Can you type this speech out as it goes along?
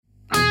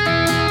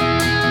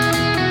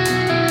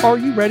Are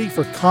you ready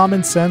for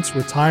common sense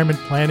retirement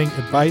planning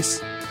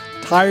advice?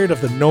 Tired of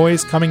the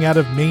noise coming out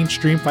of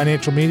mainstream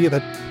financial media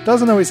that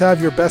doesn't always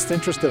have your best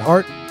interest at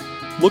heart?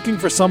 Looking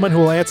for someone who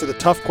will answer the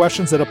tough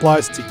questions that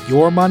applies to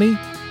your money?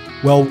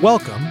 Well,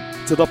 welcome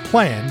to the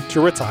Plan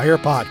to Retire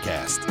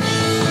podcast.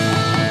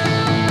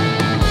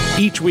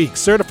 Each week,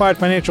 certified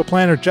financial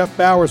planner Jeff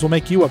Bowers will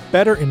make you a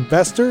better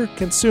investor,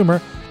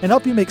 consumer, and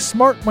help you make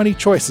smart money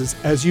choices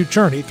as you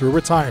journey through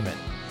retirement.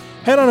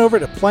 Head on over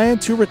to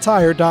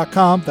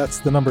plantoretire.com, that's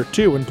the number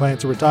 2 in Plan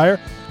to Retire,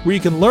 where you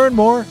can learn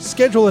more,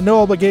 schedule a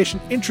no-obligation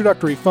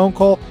introductory phone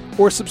call,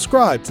 or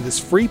subscribe to this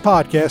free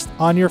podcast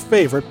on your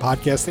favorite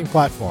podcasting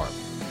platform.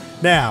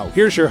 Now,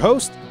 here's your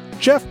host,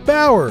 Jeff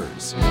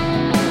Bowers.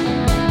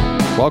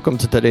 Welcome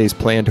to today's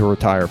Plan to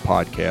Retire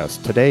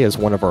podcast. Today is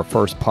one of our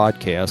first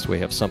podcasts. We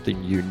have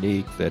something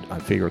unique that I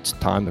figure it's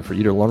time for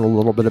you to learn a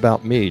little bit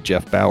about me,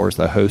 Jeff Bowers,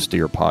 the host of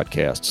your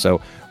podcast.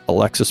 So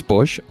Alexis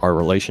Bush, our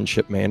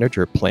relationship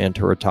manager at Plan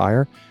to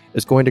Retire,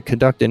 is going to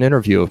conduct an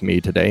interview of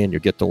me today, and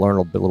you'll get to learn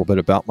a little bit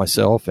about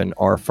myself and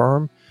our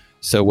firm.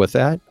 So with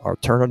that, I'll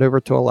turn it over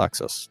to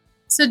Alexis.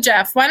 So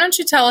Jeff, why don't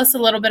you tell us a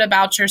little bit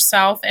about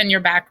yourself and your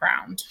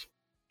background?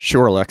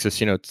 Sure, Alexis.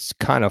 You know, it's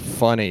kind of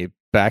funny.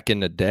 Back in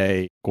the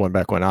day, going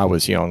back when I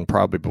was young,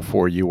 probably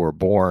before you were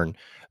born,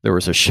 there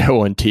was a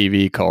show on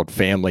TV called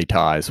Family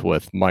Ties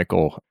with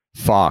Michael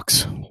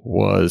Fox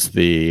was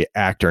the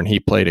actor, and he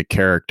played a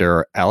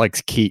character,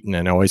 Alex Keaton,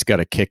 and I always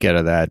got a kick out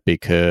of that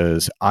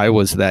because I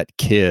was that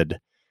kid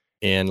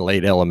in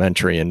late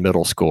elementary and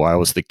middle school. I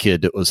was the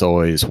kid that was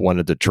always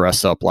wanted to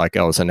dress up like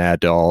I was an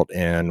adult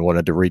and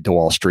wanted to read the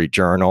Wall Street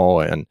Journal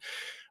and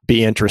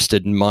be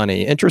interested in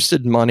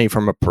money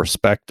from a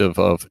perspective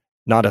of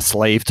not a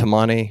slave to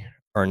money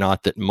or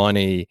not that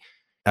money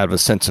out of a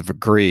sense of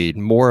greed,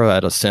 more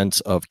out of a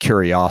sense of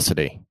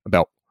curiosity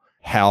about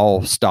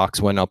how stocks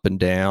went up and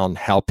down,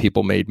 how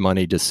people made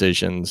money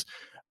decisions.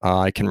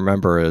 I can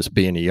remember as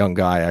being a young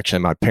guy, actually,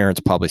 my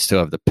parents probably still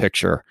have the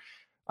picture.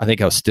 I think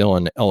I was still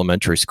in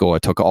elementary school. I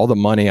took all the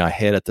money I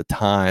had at the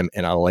time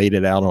and I laid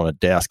it out on a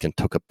desk and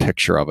took a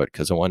picture of it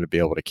because I wanted to be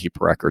able to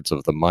keep records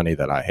of the money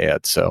that I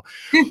had. So,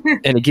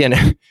 and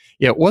again,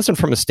 yeah, it wasn't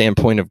from a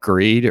standpoint of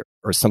greed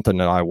or something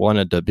that I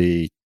wanted to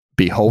be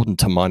beholden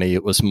to money.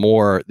 It was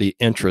more the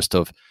interest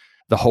of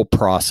the whole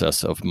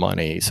process of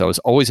money. So I was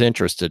always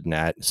interested in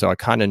that. So I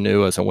kind of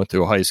knew as I went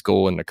through high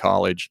school and to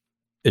college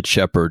at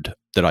Shepherd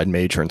that I'd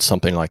major in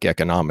something like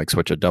economics,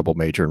 which I double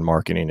major in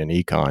marketing and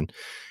econ.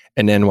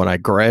 And then when I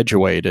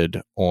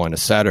graduated on a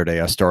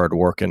Saturday, I started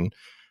working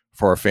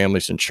for our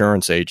family's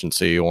insurance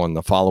agency on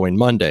the following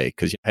Monday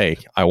because, hey,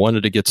 I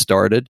wanted to get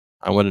started.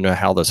 I wanted to know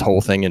how this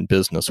whole thing in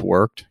business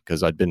worked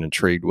because I'd been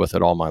intrigued with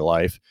it all my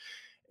life.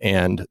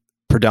 And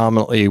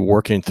predominantly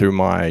working through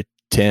my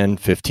 10,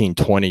 15,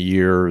 20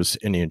 years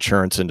in the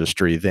insurance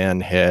industry, then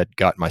had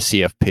got my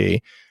CFP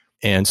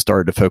and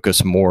started to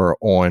focus more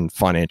on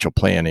financial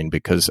planning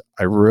because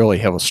I really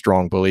have a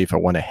strong belief I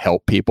want to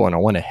help people and I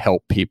want to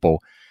help people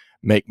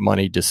make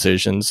money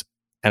decisions.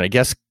 And I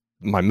guess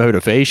my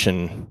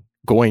motivation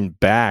going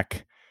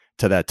back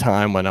to that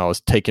time when I was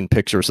taking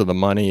pictures of the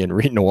money and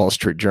reading the Wall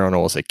Street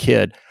Journal as a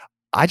kid,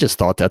 I just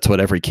thought that's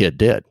what every kid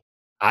did.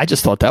 I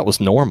just thought that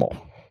was normal.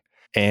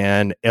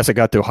 And as I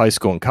got through high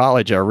school and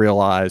college, I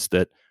realized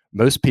that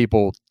most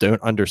people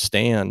don't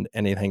understand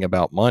anything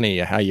about money,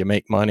 how you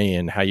make money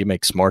and how you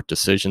make smart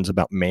decisions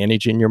about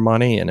managing your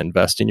money and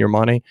investing your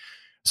money.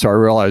 So I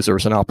realized there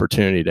was an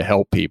opportunity to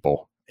help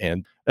people.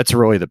 And that's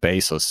really the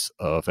basis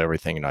of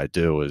everything that I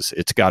do is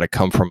it's got to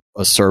come from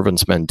a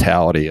servant's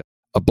mentality,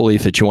 a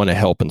belief that you want to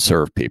help and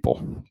serve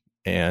people.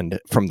 And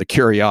from the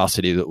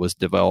curiosity that was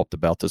developed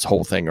about this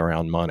whole thing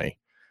around money.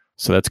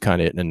 So that's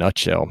kind of it in a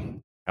nutshell,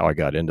 how I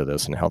got into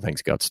this and how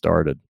things got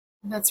started.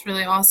 That's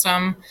really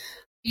awesome.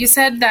 You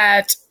said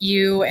that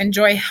you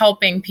enjoy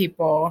helping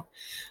people.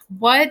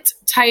 What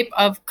type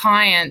of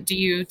client do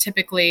you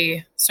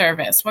typically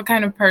service? What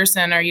kind of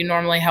person are you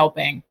normally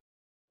helping?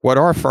 What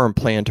our firm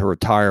Plan to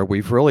Retire,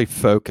 we've really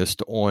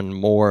focused on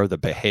more the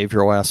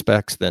behavioral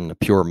aspects than the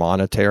pure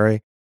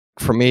monetary.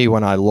 For me,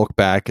 when I look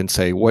back and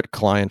say what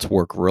clients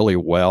work really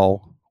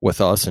well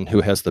with us and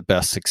who has the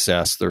best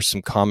success, there's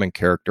some common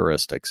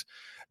characteristics.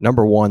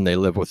 Number one, they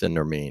live within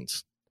their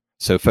means.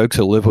 So folks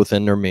who live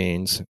within their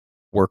means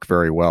work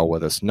very well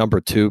with us. Number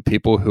two,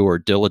 people who are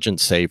diligent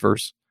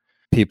savers,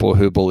 people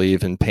who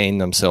believe in paying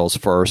themselves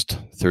first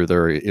through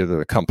their either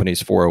the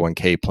company's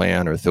 401k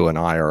plan or through an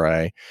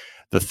IRA.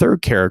 The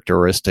third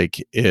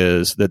characteristic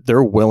is that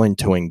they're willing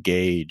to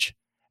engage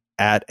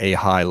at a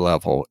high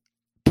level.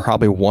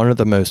 Probably one of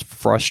the most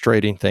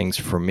frustrating things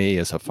for me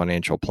as a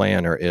financial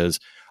planner is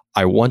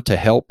I want to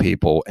help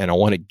people and I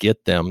want to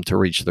get them to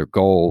reach their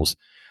goals.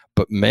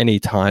 But many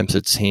times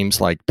it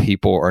seems like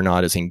people are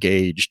not as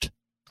engaged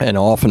and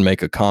often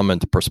make a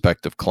comment to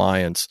prospective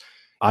clients.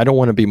 I don't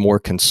want to be more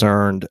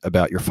concerned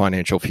about your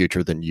financial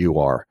future than you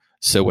are.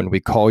 So when we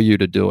call you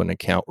to do an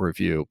account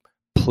review,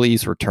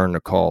 please return the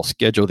call,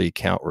 schedule the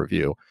account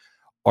review.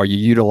 Are you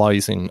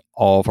utilizing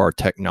all of our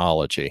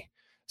technology?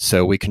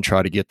 so we can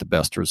try to get the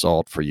best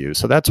result for you.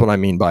 So that's what I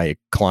mean by a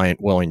client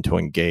willing to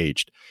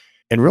engage.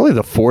 And really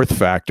the fourth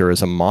factor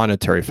is a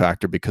monetary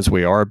factor because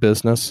we are a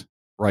business.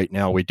 Right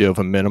now, we do have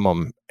a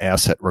minimum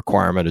asset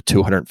requirement of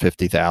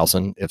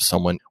 $250,000 if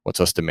someone wants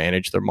us to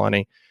manage their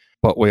money.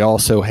 But we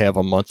also have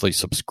a monthly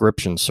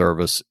subscription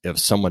service if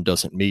someone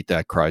doesn't meet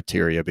that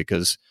criteria,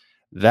 because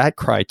that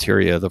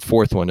criteria, the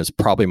fourth one, is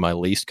probably my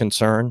least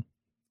concern.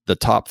 The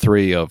top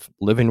three of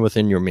living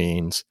within your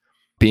means,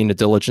 being a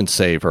diligent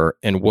saver,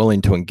 and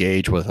willing to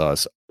engage with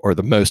us are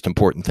the most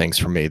important things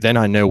for me. Then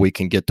I know we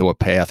can get to a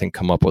path and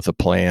come up with a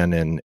plan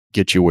and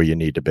get you where you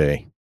need to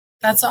be.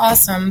 That's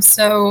awesome.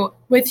 So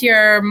with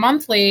your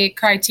monthly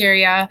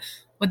criteria,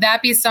 would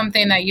that be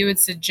something that you would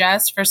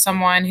suggest for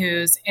someone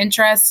who's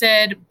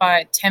interested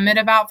but timid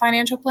about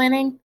financial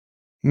planning?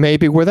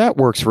 Maybe. Where that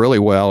works really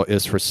well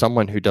is for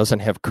someone who doesn't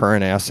have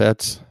current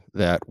assets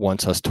that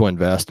wants us to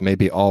invest.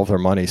 Maybe all of their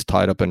money is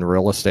tied up in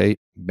real estate.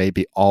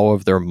 Maybe all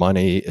of their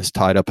money is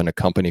tied up in a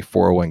company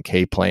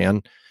 401k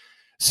plan.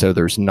 So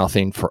there's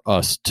nothing for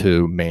us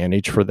to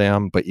manage for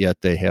them, but yet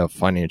they have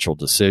financial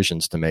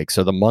decisions to make.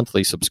 So the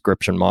monthly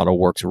subscription model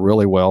works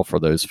really well for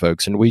those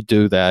folks. And we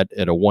do that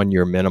at a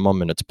 1-year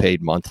minimum, and it's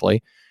paid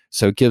monthly.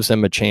 So it gives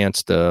them a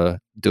chance to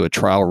do a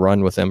trial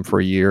run with them for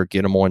a year,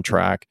 get them on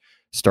track,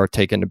 start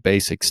taking the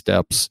basic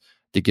steps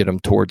to get them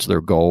towards their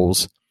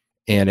goals.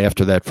 And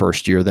after that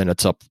first year, then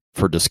it's up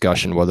for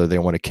discussion whether they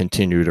want to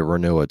continue to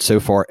renew it. So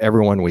far,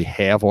 everyone we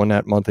have on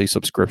that monthly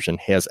subscription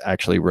has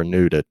actually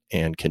renewed it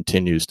and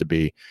continues to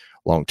be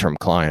long-term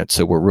clients.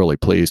 So we're really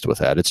pleased with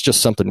that. It's just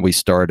something we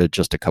started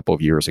just a couple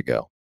of years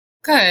ago.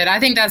 Good. I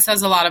think that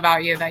says a lot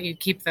about you, that you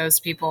keep those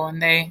people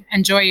and they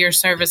enjoy your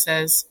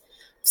services.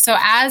 So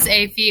as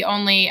a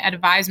fee-only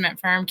advisement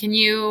firm, can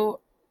you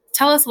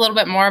tell us a little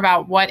bit more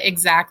about what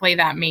exactly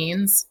that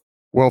means?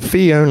 Well,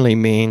 fee only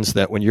means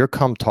that when you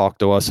come talk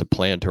to us at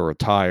Plan to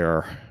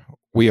Retire,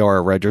 we are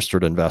a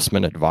registered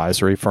investment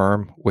advisory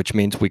firm, which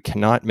means we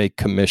cannot make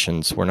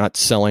commissions. We're not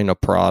selling a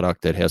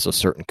product that has a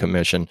certain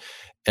commission,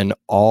 and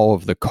all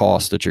of the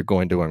costs that you're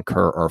going to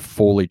incur are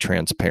fully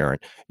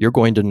transparent. You're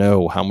going to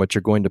know how much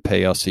you're going to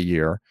pay us a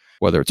year,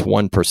 whether it's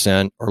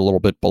 1% or a little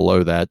bit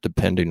below that,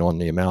 depending on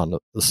the amount,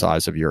 the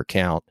size of your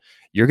account.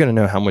 You're going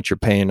to know how much you're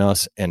paying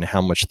us and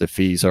how much the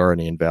fees are in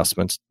the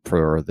investments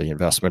for the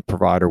investment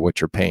provider, what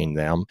you're paying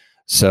them.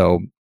 So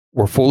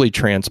we're fully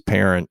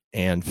transparent,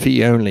 and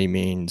fee only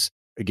means,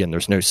 again,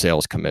 there's no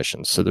sales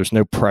commissions. So there's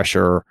no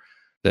pressure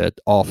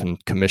that often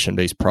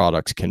commission-based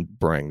products can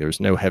bring. There's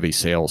no heavy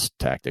sales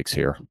tactics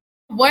here.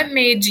 What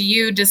made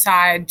you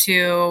decide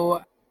to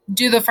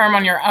do the firm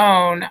on your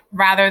own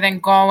rather than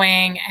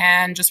going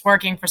and just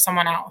working for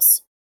someone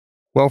else?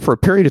 Well, for a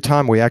period of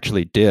time, we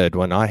actually did.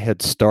 When I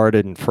had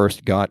started and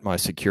first got my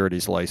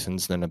securities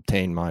license, then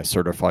obtained my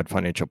certified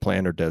financial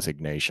planner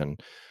designation,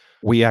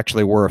 we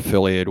actually were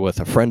affiliated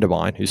with a friend of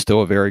mine who's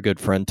still a very good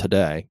friend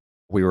today.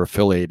 We were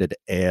affiliated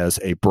as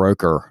a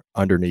broker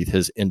underneath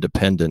his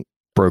independent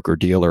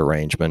broker-dealer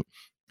arrangement.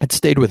 I'd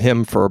stayed with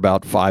him for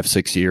about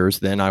 5-6 years.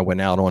 Then I went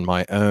out on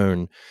my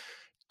own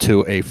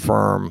to a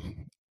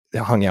firm,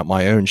 hung out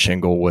my own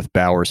shingle with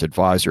Bowers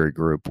Advisory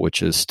Group,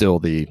 which is still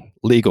the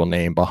legal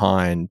name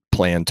behind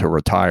Plan to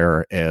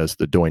Retire as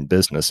the doing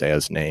business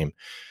as name.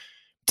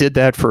 Did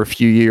that for a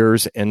few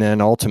years and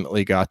then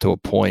ultimately got to a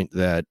point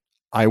that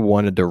I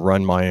wanted to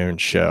run my own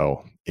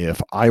show.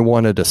 If I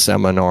wanted a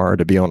seminar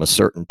to be on a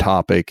certain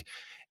topic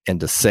and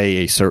to say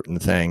a certain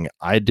thing,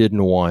 I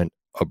didn't want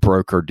a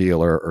broker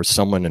dealer or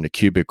someone in a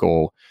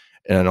cubicle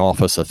in an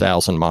office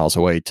 1,000 miles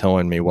away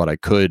telling me what I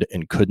could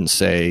and couldn't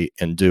say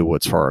and do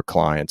what's for our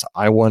clients.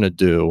 I want to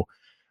do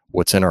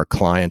what's in our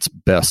clients'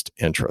 best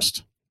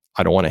interest.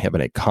 I don't want to have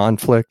any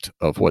conflict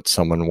of what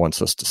someone wants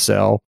us to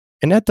sell.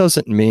 And that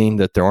doesn't mean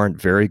that there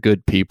aren't very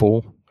good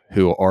people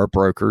who are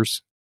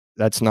brokers.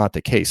 That's not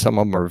the case. Some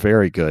of them are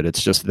very good.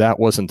 It's just that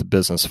wasn't the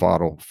business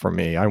model for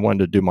me. I wanted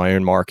to do my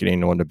own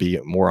marketing. I wanted to be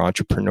more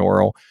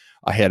entrepreneurial.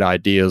 I had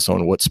ideas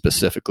on what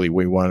specifically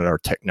we wanted our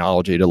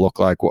technology to look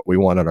like, what we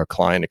wanted our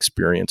client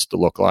experience to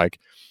look like.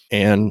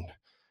 And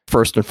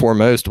first and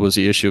foremost was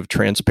the issue of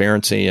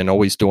transparency and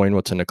always doing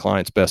what's in the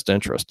client's best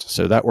interest.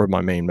 So that were my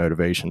main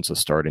motivations of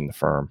starting the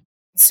firm.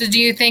 So do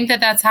you think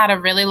that that's had a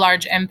really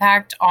large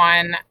impact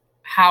on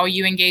how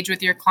you engage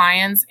with your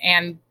clients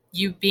and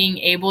you being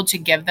able to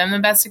give them the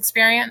best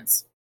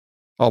experience?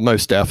 Oh,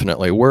 most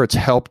definitely. Where it's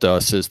helped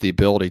us is the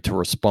ability to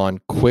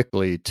respond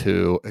quickly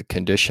to a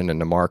condition in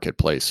the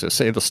marketplace. So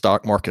say the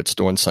stock market's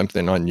doing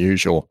something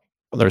unusual.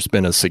 There's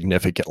been a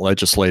significant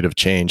legislative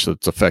change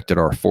that's affected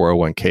our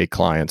 401k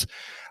clients.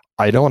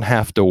 I don't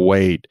have to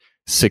wait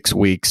 6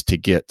 weeks to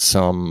get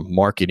some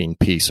marketing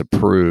piece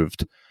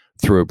approved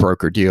through a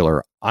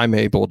broker-dealer. I'm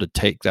able to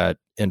take that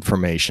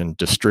information,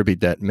 distribute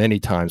that many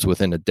times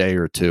within a day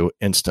or two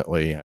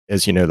instantly.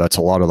 As you know, that's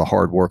a lot of the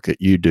hard work that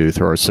you do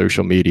through our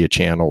social media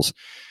channels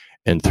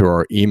and through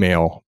our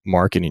email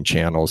marketing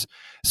channels.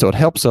 So it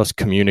helps us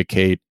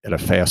communicate at a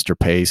faster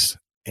pace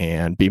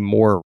and be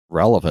more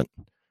relevant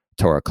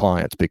to our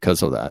clients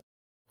because of that.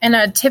 In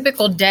a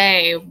typical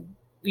day,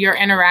 your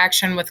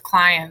interaction with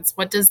clients,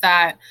 what does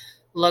that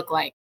look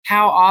like?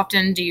 How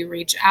often do you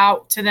reach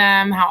out to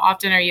them? How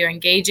often are you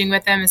engaging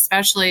with them,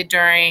 especially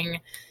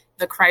during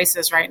the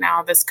crisis right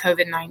now, this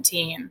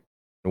COVID-19?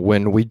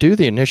 When we do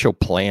the initial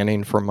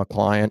planning from a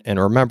client, and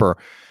remember,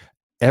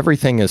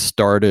 everything is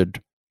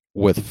started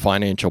with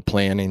financial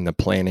planning, the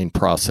planning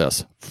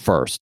process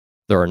first.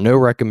 There are no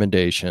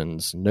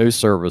recommendations, no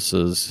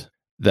services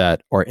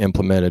that are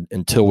implemented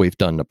until we've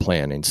done the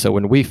planning. So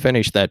when we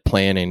finish that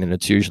planning, and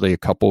it's usually a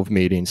couple of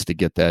meetings to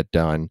get that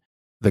done,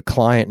 the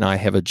client and I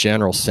have a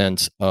general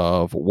sense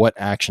of what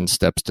action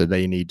steps do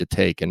they need to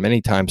take. And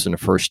many times in the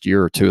first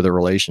year or two of the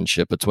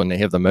relationship, it's when they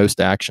have the most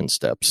action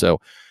steps. So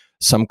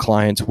some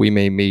clients we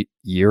may meet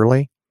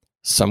yearly,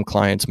 some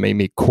clients may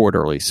meet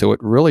quarterly. So it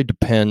really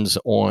depends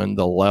on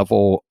the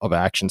level of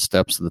action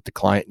steps that the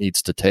client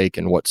needs to take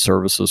and what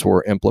services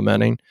we're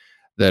implementing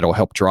that'll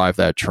help drive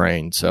that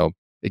train. So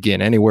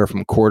again, anywhere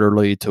from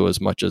quarterly to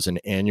as much as an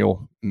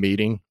annual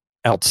meeting.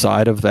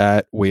 Outside of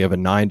that, we have a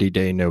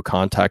 90-day no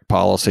contact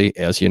policy,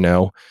 as you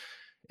know,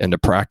 in the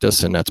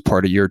practice, and that's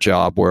part of your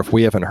job, where if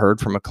we haven't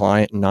heard from a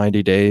client in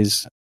 90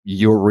 days,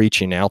 you're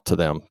reaching out to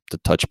them to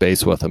touch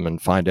base with them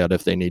and find out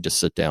if they need to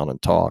sit down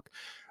and talk.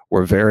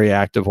 We're very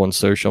active on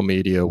social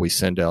media. We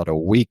send out a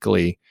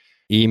weekly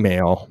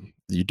email.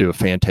 You do a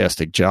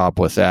fantastic job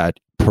with that,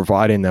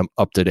 providing them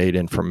up-to-date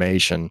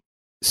information.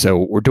 So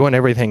we're doing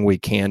everything we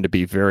can to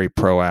be very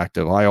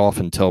proactive. I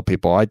often tell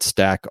people I'd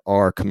stack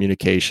our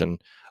communication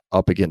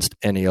up against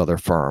any other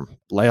firm.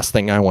 Last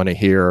thing I want to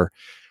hear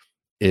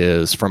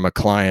is from a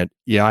client,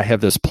 yeah, I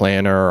have this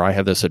planner, or I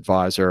have this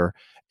advisor,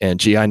 and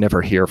gee, I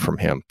never hear from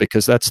him,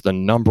 because that's the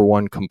number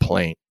one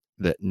complaint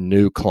that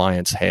new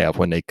clients have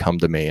when they come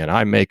to me. And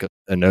I make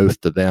an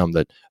oath to them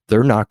that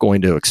they're not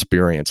going to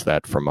experience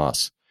that from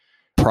us.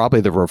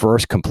 Probably the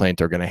reverse complaint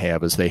they're going to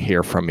have is they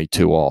hear from me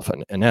too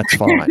often, and that's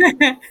fine.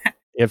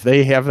 If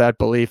they have that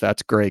belief,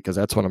 that's great, because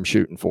that's what I'm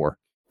shooting for.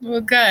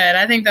 Well, good.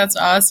 I think that's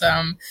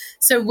awesome.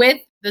 So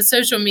with the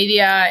social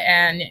media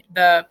and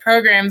the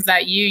programs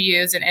that you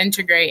use and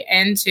integrate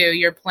into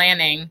your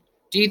planning,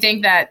 do you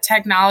think that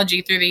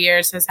technology through the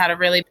years has had a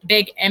really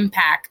big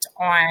impact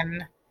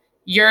on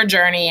your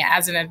journey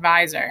as an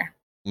advisor?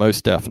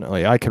 Most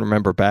definitely. I can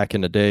remember back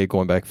in the day,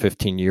 going back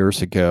 15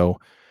 years ago,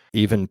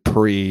 even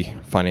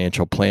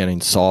pre-financial planning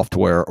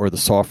software, or the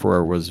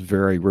software was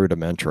very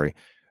rudimentary.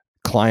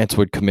 Clients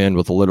would come in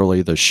with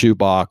literally the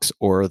shoebox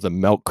or the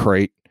milk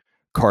crate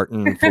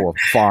carton full of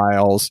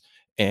files,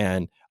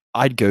 and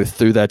I'd go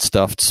through that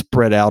stuff,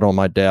 spread out on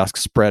my desk,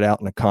 spread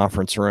out in the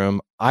conference room.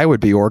 I would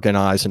be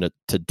organizing it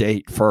to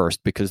date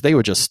first, because they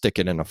would just stick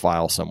it in a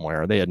file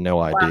somewhere. They had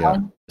no idea.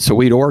 Wow. So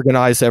we'd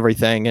organize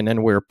everything, and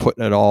then we were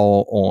putting it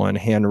all on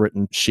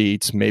handwritten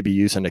sheets, maybe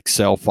using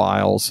Excel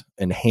files,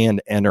 and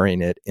hand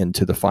entering it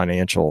into the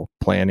financial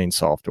planning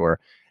software.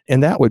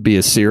 And that would be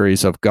a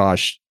series of,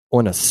 gosh,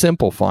 on a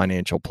simple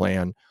financial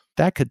plan,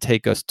 that could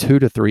take us 2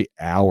 to 3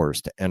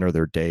 hours to enter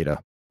their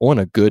data on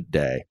a good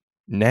day.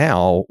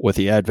 Now, with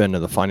the advent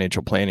of the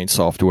financial planning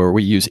software,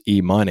 we use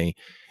eMoney,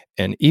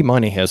 and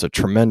eMoney has a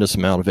tremendous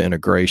amount of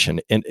integration.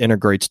 It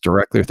integrates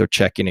directly with their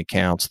checking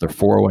accounts, their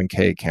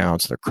 401k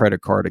accounts, their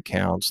credit card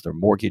accounts, their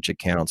mortgage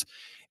accounts.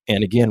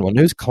 And again, when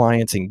those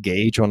clients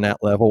engage on that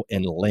level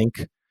and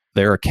link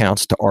their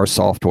accounts to our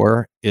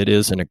software, it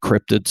is an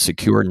encrypted,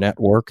 secure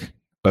network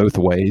both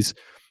ways.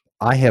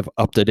 I have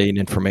up-to-date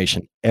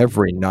information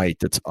every night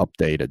that's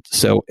updated.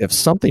 So if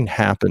something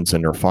happens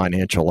in their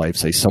financial life,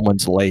 say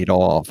someone's laid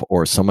off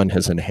or someone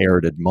has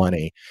inherited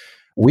money,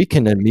 we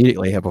can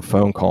immediately have a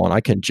phone call, and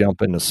I can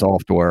jump into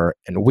software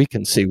and we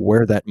can see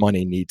where that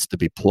money needs to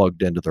be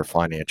plugged into their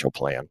financial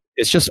plan.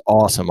 It's just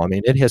awesome. I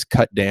mean, it has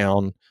cut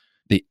down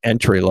the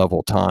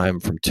entry-level time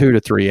from 2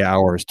 to 3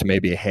 hours to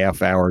maybe a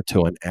half hour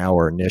to an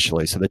hour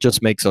initially. So that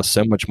just makes us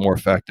so much more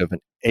effective and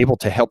able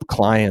to help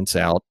clients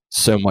out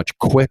so much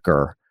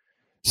quicker.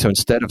 So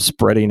instead of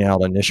spreading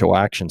out initial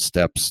action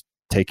steps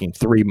taking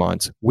 3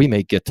 months, we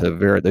may get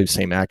to those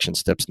same action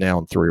steps now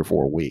in 3 or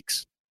 4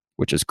 weeks,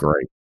 which is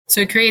great.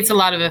 So it creates a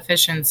lot of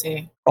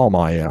efficiency. Oh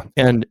my, yeah.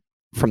 And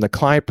from the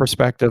client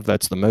perspective,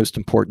 that's the most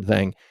important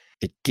thing.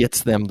 It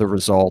gets them the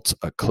results,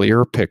 a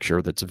clearer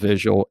picture that's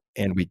visual,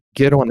 and we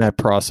get on that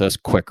process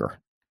quicker.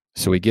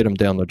 So we get them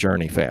down the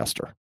journey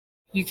faster.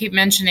 You keep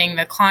mentioning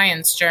the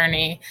client's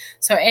journey.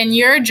 So in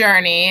your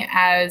journey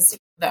as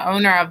the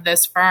owner of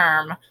this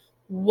firm,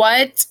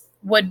 what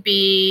would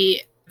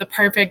be the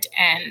perfect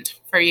end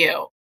for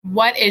you?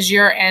 What is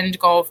your end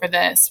goal for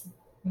this?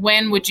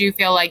 When would you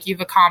feel like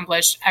you've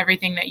accomplished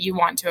everything that you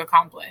want to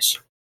accomplish?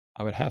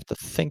 I would have to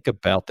think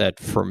about that.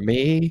 For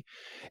me,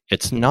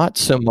 it's not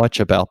so much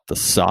about the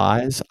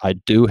size. I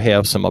do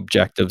have some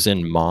objectives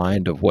in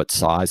mind of what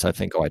size I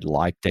think I'd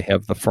like to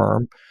have the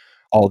firm,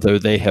 although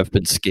they have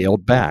been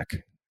scaled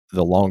back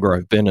the longer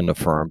I've been in the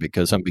firm,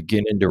 because I'm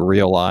beginning to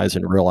realize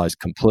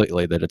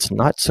completely that it's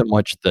not so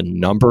much the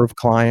number of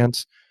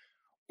clients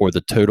or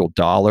the total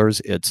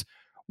dollars. It's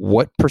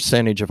what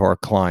percentage of our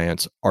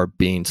clients are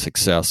being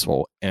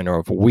successful, and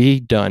have we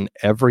done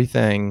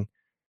everything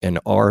in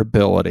our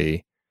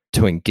ability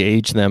to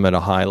engage them at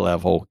a high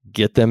level,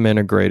 get them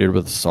integrated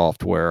with the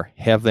software,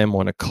 have them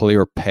on a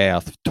clear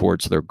path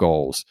towards their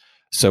goals.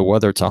 So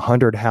whether it's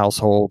 100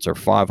 households or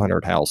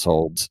 500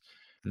 households,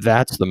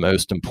 that's the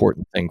most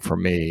important thing for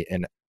me.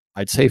 And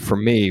I'd say for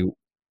me,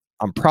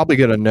 I'm probably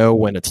going to know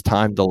when it's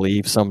time to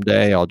leave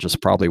someday. I'll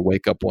just probably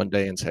wake up one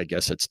day and say, I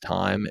guess it's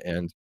time.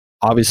 And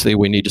obviously,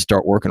 we need to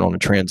start working on a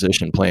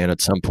transition plan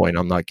at some point.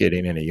 I'm not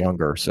getting any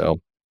younger. So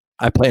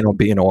I plan on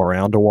being all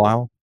around a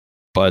while,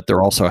 but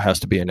there also has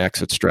to be an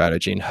exit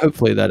strategy. And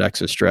hopefully that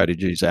exit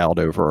strategy is out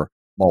over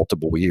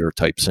multiple year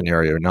type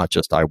scenario, not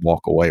just I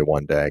walk away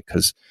one day,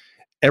 because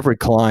every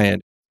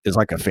client is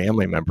like a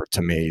family member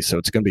to me. So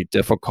it's going to be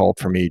difficult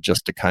for me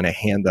just to kind of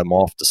hand them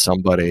off to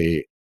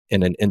somebody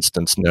in an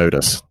instant's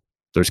notice.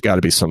 There's got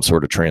to be some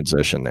sort of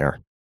transition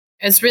there.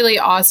 It's really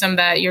awesome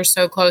that you're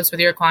so close with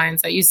your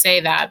clients, that you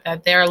say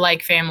that they're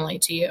like family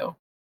to you.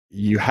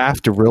 You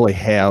have to really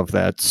have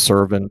that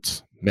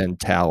servant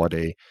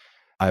mentality.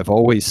 I've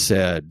always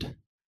said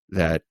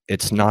that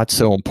it's not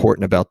so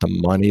important about the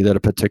money that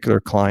a particular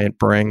client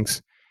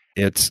brings.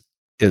 It's,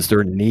 is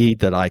there a need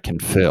that I can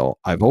fill?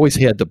 I've always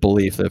had the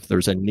belief that if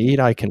there's a need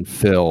I can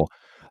fill,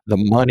 the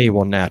money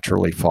will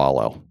naturally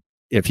follow.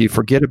 If you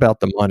forget about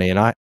the money, and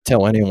I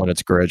tell anyone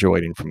that's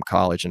graduating from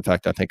college, in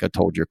fact, I think I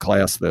told your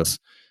class this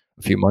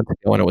a few months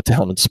ago when I went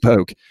down and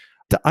spoke,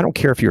 that I don't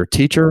care if you're a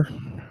teacher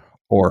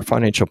or a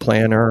financial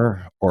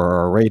planner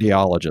or a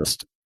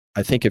radiologist.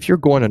 I think if you're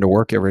going into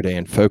work every day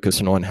and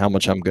focusing on how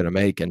much I'm going to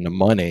make and the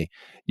money,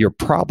 you're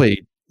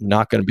probably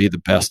not going to be the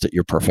best at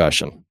your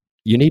profession.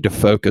 You need to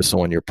focus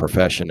on your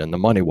profession and the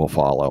money will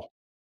follow.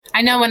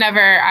 I know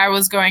whenever I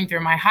was going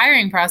through my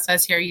hiring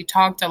process here, you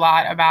talked a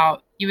lot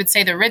about, you would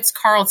say the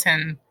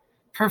Ritz-Carlton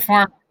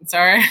performance,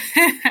 or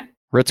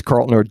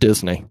Ritz-Carlton or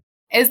Disney.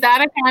 Is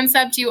that a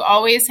concept you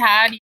always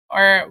had,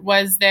 or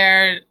was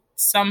there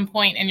some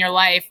point in your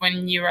life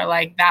when you were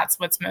like, that's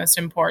what's most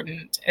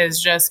important,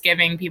 is just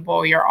giving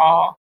people your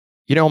all?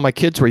 You know, my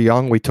kids were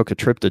young. We took a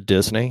trip to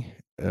Disney.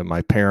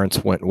 My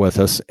parents went with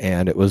us,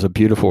 and it was a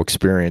beautiful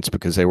experience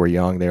because they were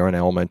young. They were in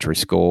elementary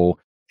school.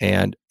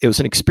 And it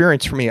was an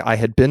experience for me. I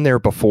had been there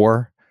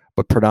before,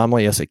 but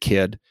predominantly as a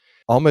kid.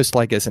 Almost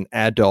like as an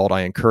adult,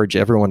 I encourage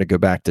everyone to go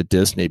back to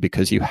Disney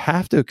because you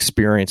have to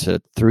experience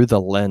it through the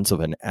lens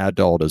of an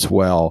adult as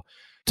well,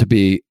 to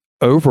be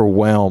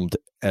overwhelmed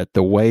at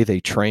the way they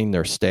train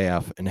their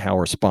staff and how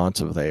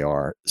responsive they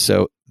are.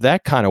 So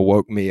that kind of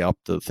woke me up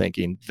to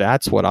thinking,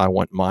 that's what I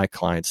want my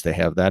clients to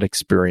have, that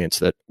experience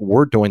that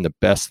we're doing the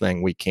best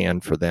thing we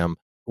can for them.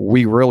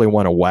 We really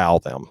want to wow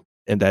them.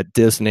 And that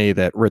Disney,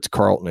 that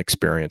Ritz-Carlton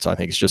experience, I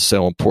think is just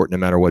so important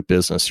no matter what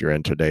business you're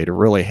in today, to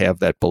really have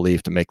that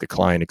belief to make the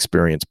client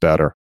experience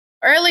better.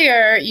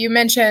 Earlier, you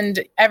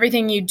mentioned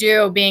everything you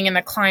do being in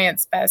the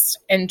client's best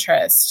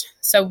interest.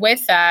 So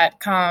with that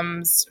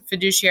comes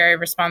fiduciary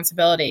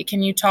responsibility.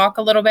 Can you talk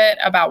a little bit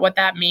about what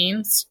that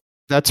means?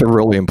 That's a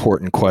really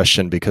important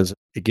question because,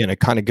 again,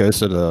 it kind of goes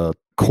to the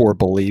core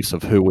beliefs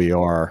of who we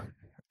are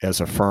as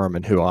a firm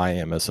and who I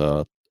am as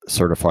a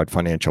certified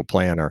financial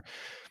planner.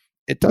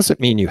 It doesn't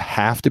mean you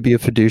have to be a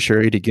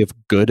fiduciary to give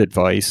good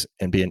advice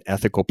and be an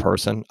ethical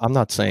person. I'm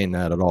not saying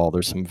that at all.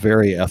 There's some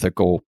very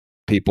ethical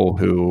people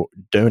who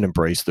don't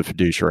embrace the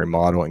fiduciary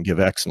model and give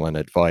excellent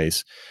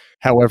advice.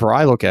 However,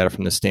 I look at it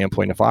from the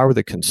standpoint, if I were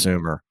the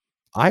consumer,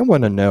 I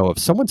want to know if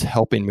someone's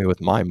helping me with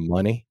my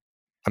money.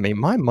 I mean,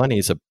 my money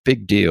is a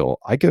big deal.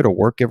 I go to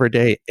work every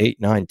day, 8,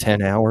 9,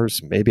 10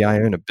 hours. Maybe I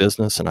own a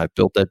business and I've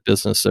built that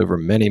business over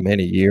many,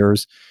 many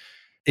years.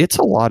 It's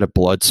a lot of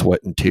blood, sweat,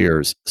 and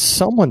tears.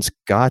 Someone's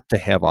got to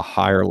have a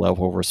higher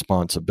level of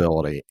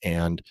responsibility.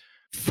 And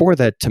for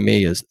that, to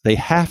me, is they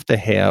have to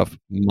have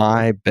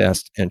my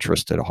best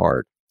interest at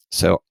heart.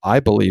 So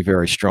I believe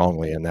very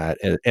strongly in that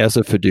as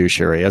a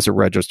fiduciary, as a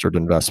registered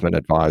investment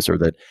advisor,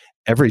 that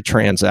every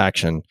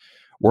transaction,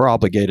 we're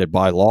obligated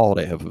by law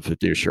to have a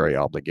fiduciary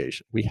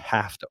obligation. We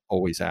have to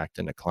always act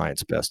in the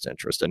client's best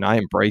interest. And I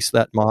embrace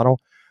that model.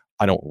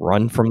 I don't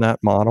run from that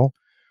model.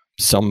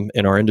 Some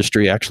in our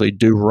industry actually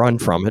do run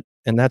from it,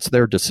 and that's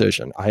their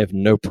decision. I have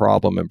no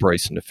problem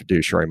embracing the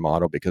fiduciary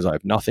model because I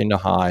have nothing to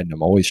hide, and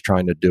I'm always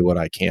trying to do what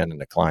I can in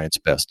the client's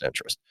best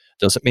interest.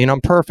 Doesn't mean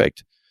I'm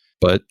perfect,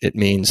 but it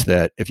means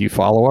that if you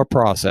follow our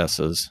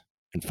processes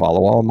and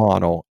follow our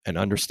model and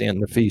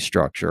understand the fee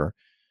structure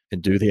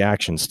and do the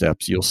action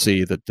steps, you'll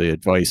see that the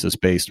advice is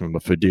based from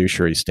a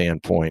fiduciary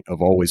standpoint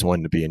of always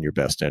wanting to be in your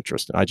best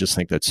interest. And I just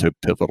think that's so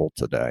pivotal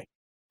today.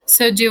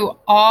 So do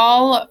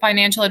all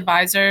financial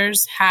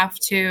advisors have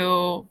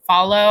to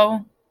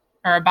follow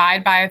or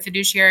abide by a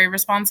fiduciary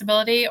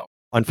responsibility?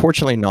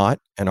 Unfortunately not.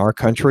 In our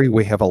country,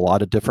 we have a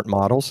lot of different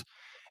models.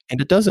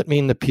 And it doesn't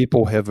mean that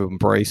people have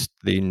embraced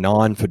the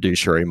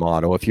non-fiduciary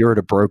model. If you're at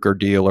a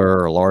broker-dealer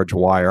or a large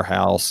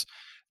wirehouse,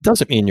 it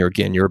doesn't mean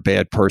you're a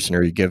bad person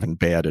or you're giving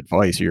bad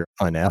advice, you're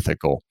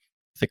unethical.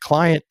 The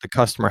client, the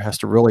customer has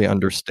to really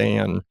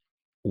understand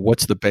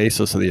what's the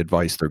basis of the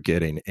advice they're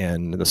getting.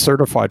 And the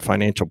Certified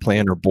Financial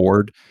Planner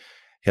Board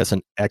has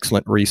an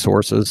excellent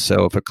resources.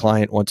 So if a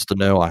client wants to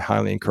know, I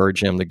highly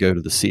encourage them to go to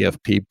the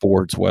CFP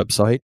Board's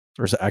website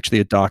There's actually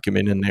a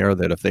document in there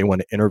that if they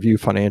want to interview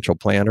financial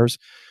planners,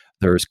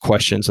 there's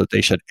questions that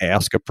they should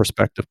ask a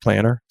prospective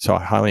planner. So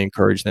I highly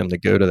encourage them to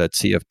go to that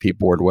CFP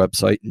board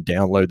website and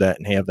download that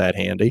and have that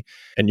handy.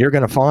 And you're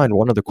going to find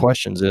one of the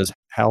questions is,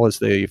 how is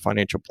the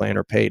financial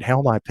planner paid? How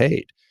am I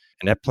paid?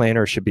 And that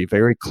planner should be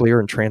very clear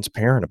and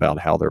transparent about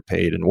how they're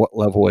paid and what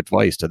level of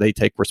advice. Do they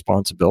take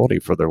responsibility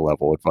for their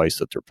level of advice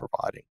that they're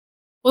providing?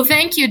 Well,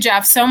 thank you,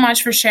 Jeff, so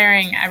much for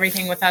sharing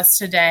everything with us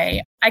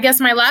today. I guess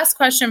my last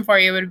question for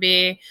you would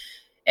be,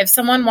 if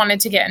someone wanted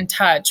to get in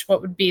touch,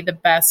 what would be the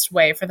best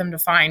way for them to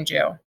find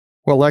you?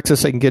 Well,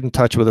 Alexis, they can get in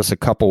touch with us a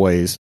couple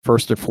ways.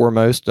 First and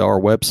foremost, our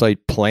website,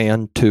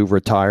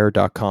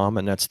 plan2retire.com,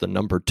 and that's the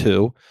number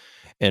 2.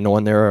 And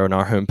on there on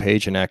our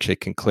homepage, and actually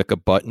can click a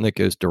button that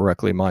goes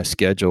directly to my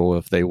schedule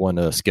if they want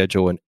to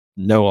schedule a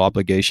no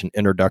obligation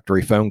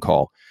introductory phone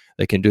call.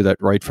 They can do that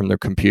right from their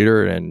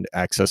computer and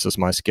accesses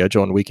my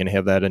schedule, and we can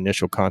have that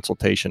initial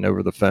consultation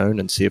over the phone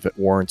and see if it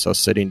warrants us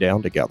sitting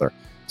down together.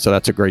 So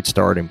that's a great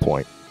starting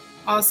point.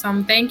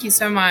 Awesome. Thank you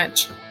so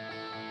much.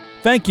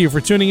 Thank you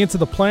for tuning into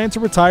the Plan to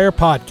Retire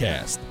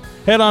podcast.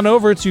 Head on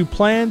over to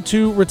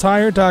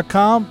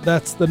plan2retire.com.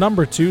 That's the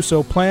number 2,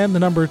 so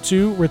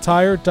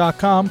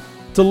plan2retire.com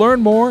to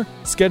learn more,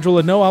 schedule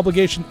a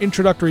no-obligation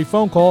introductory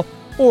phone call,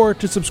 or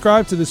to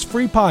subscribe to this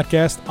free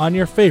podcast on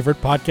your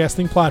favorite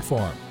podcasting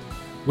platform.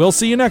 We'll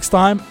see you next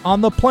time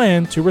on the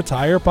Plan to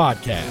Retire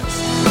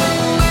podcast.